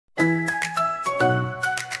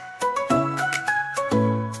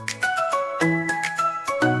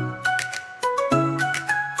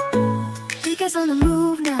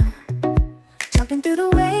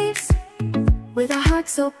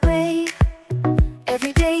so brave.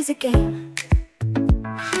 Every day's a game.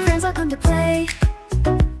 Friends all come to play.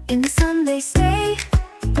 In the sun they stay.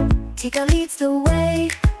 Tika leads the way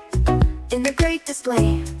in the great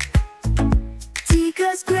display.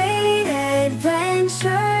 Tika's great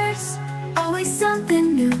adventures, always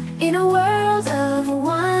something new in a world of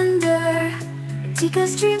wonder.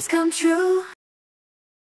 Tika's dreams come true.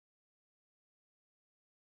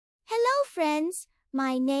 Hello friends,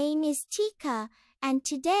 my name is Tika, and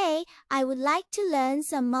today I would like to learn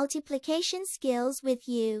some multiplication skills with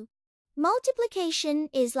you. Multiplication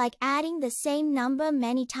is like adding the same number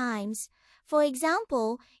many times. For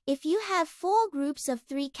example, if you have 4 groups of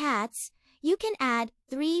 3 cats, you can add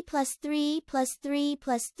 3 plus 3 plus 3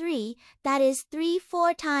 plus 3, that is 3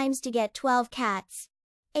 4 times to get 12 cats.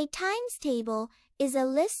 A times table is a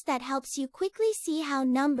list that helps you quickly see how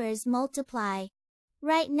numbers multiply.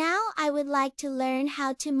 Right now I would like to learn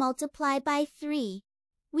how to multiply by 3.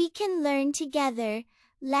 We can learn together.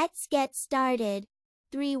 Let's get started.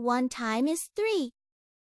 3 one time is 3.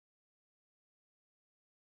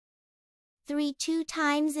 3 two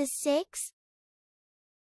times is 6.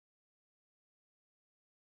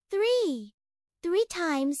 3 3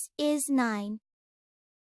 times is 9.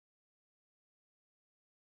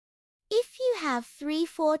 If you have 3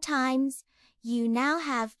 4 times, you now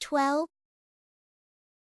have 12.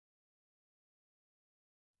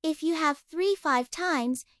 If you have 3 5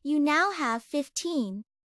 times, you now have 15.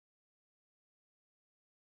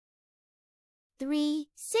 3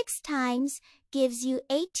 6 times gives you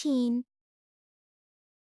 18.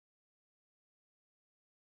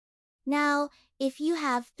 Now, if you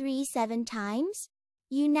have 3 7 times,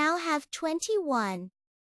 you now have 21.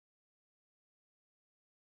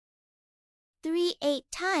 3 8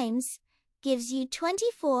 times gives you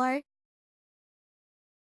 24.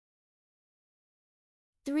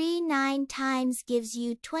 3 9 times gives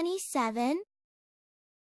you 27.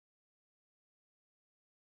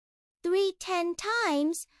 3 10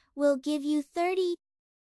 times will give you 30.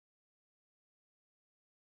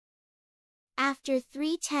 After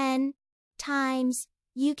 3 10 times,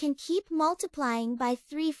 you can keep multiplying by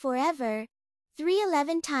 3 forever. 3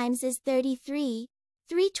 11 times is 33.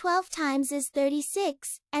 3 12 times is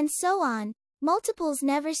 36, and so on. Multiples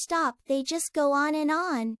never stop, they just go on and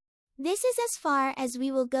on. This is as far as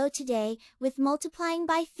we will go today with multiplying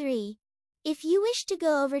by 3. If you wish to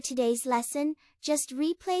go over today's lesson, just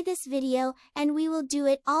replay this video and we will do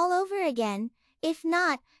it all over again. If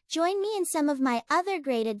not, join me in some of my other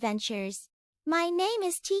great adventures. My name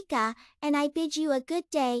is Tika, and I bid you a good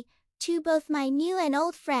day, to both my new and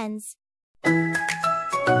old friends.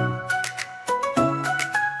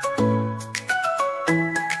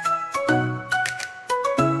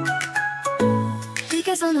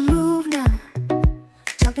 Tika's on the move now,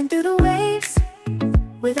 jumping through the waves,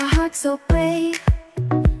 with a heart so brave.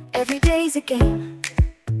 Every day's a game.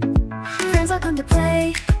 Friends all come to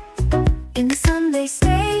play. In the sun they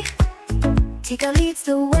stay. Tika leads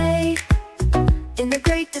the way in the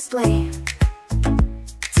great display.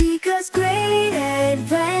 Tika's great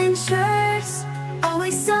adventures,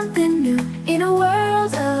 always something new in a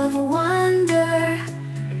world of wonder.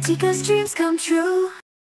 Tika's dreams come true.